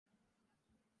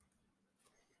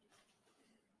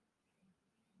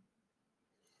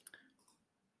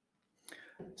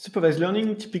Supervised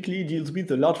learning typically deals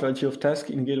with a large variety of tasks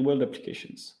in real-world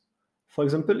applications. For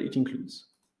example, it includes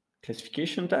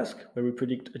classification task, where we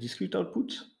predict a discrete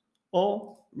output,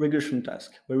 or regression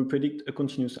task, where we predict a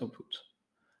continuous output.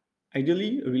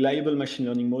 Ideally, a reliable machine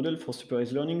learning model for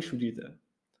supervised learning should either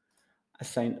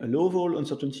assign a low overall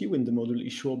uncertainty when the model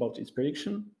is sure about its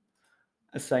prediction,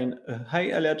 assign a high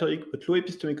aleatoric but low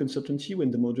epistemic uncertainty when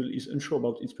the model is unsure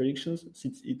about its predictions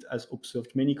since it has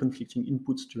observed many conflicting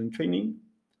inputs during training,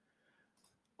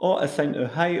 or assign a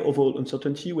high overall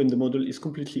uncertainty when the model is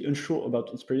completely unsure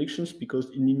about its predictions because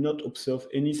it need not observe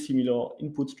any similar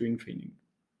inputs during training.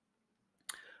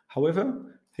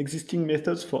 However, existing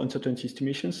methods for uncertainty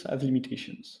estimations have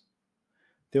limitations.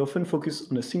 They often focus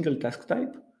on a single task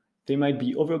type, they might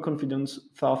be overconfident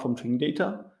far from training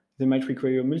data, they might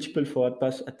require multiple forward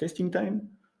pass at testing time,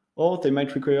 or they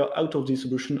might require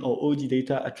out-of-distribution or OD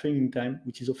data at training time,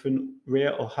 which is often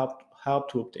rare or hard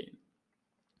to obtain.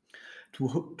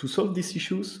 To solve these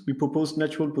issues, we propose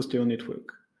Natural Posterior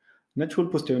Network. Natural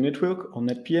Posterior Network, or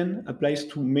NatPN, applies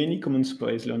to many common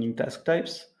supervised learning task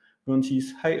types,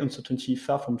 guarantees high uncertainty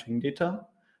far from training data,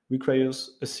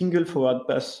 requires a single forward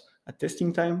pass at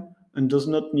testing time, and does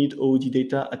not need OD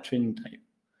data at training time.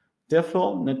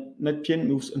 Therefore, NatPN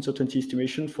moves uncertainty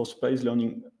estimation for supervised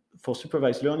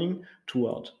learning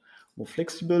toward more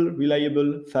flexible,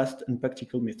 reliable, fast, and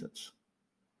practical methods.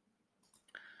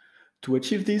 To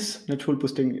achieve this, Natural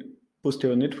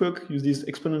Posterior Network uses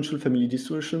exponential family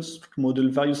distributions to model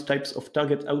various types of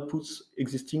target outputs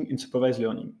existing in supervised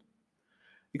learning.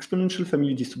 Exponential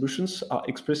family distributions are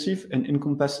expressive and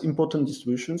encompass important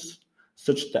distributions,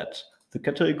 such that the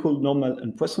categorical normal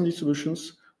and Poisson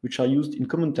distributions, which are used in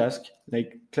common tasks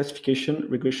like classification,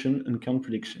 regression, and count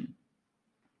prediction.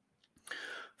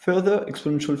 Further,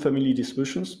 exponential family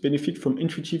distributions benefit from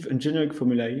intuitive and generic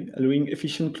formulae, allowing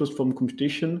efficient closed-form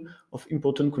computation of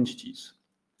important quantities.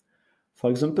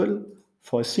 For example,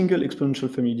 for a single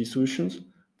exponential family distribution,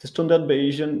 the standard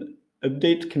Bayesian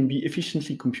update can be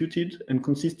efficiently computed and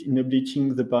consists in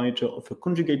updating the parameter of a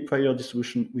conjugate prior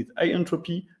distribution with high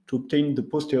entropy to obtain the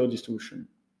posterior distribution.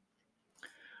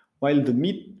 While the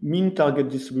mean target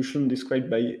distribution described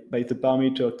by the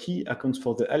parameter t accounts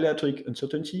for the aleatoric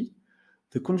uncertainty,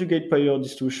 the conjugate prior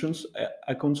distributions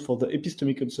accounts for the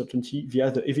epistemic uncertainty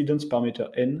via the evidence parameter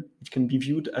n, which can be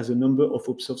viewed as a number of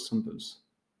observed samples.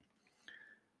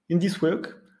 In this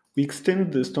work, we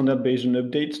extend the standard Bayesian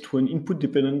update to an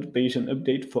input-dependent Bayesian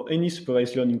update for any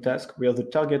supervised learning task where the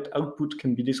target output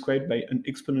can be described by an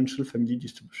exponential family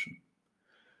distribution.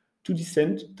 To this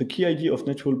end, the key idea of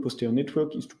Natural Posterior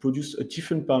Network is to produce a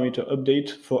different parameter update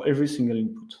for every single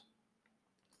input.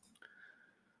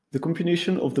 The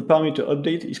computation of the parameter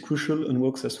update is crucial and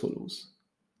works as follows.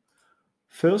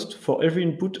 First, for every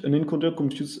input, an encoder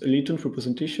computes a latent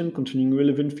representation containing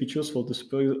relevant features for the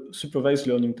supervised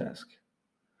learning task.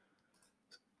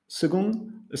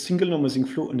 Second, a single normalizing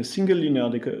flow and a single linear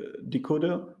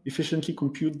decoder efficiently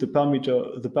compute the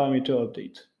parameter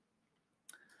update.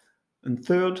 And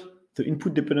third, the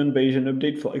input-dependent Bayesian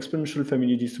update for exponential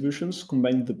family distributions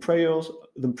combine the prior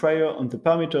and the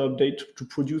parameter update to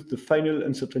produce the final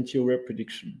uncertainty-aware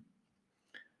prediction.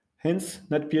 Hence,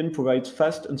 NatPN provides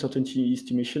fast uncertainty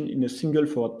estimation in a single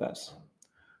forward pass.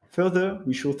 Further,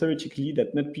 we show theoretically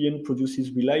that NatPN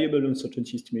produces reliable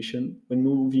uncertainty estimation when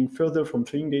moving further from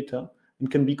training data and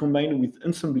can be combined with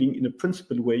ensembling in a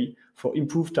principled way for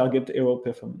improved target error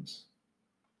performance.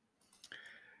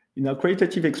 In our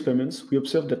qualitative experiments, we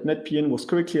observed that NatPN was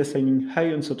correctly assigning high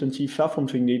uncertainty far from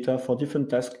training data for different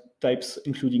task types,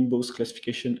 including both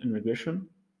classification and regression.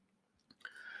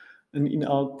 And in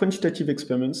our quantitative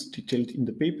experiments detailed in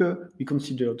the paper, we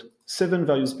considered 7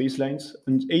 various baselines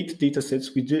and 8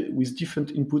 datasets with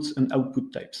different inputs and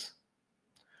output types.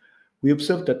 We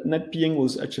observed that NatPN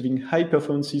was achieving high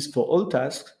performances for all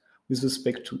tasks with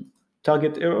respect to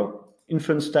target error,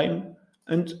 inference time,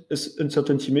 and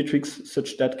uncertainty metrics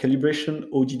such that calibration,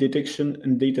 OD detection,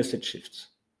 and dataset shifts.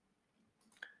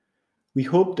 We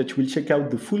hope that you will check out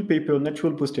the full paper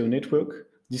Natural Posterior Network.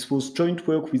 This was joint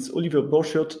work with Oliver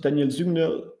Borchert, Daniel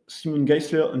Zügner, Simon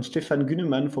Geisler, and Stephan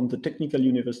Günnemann from the Technical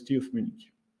University of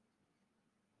Munich.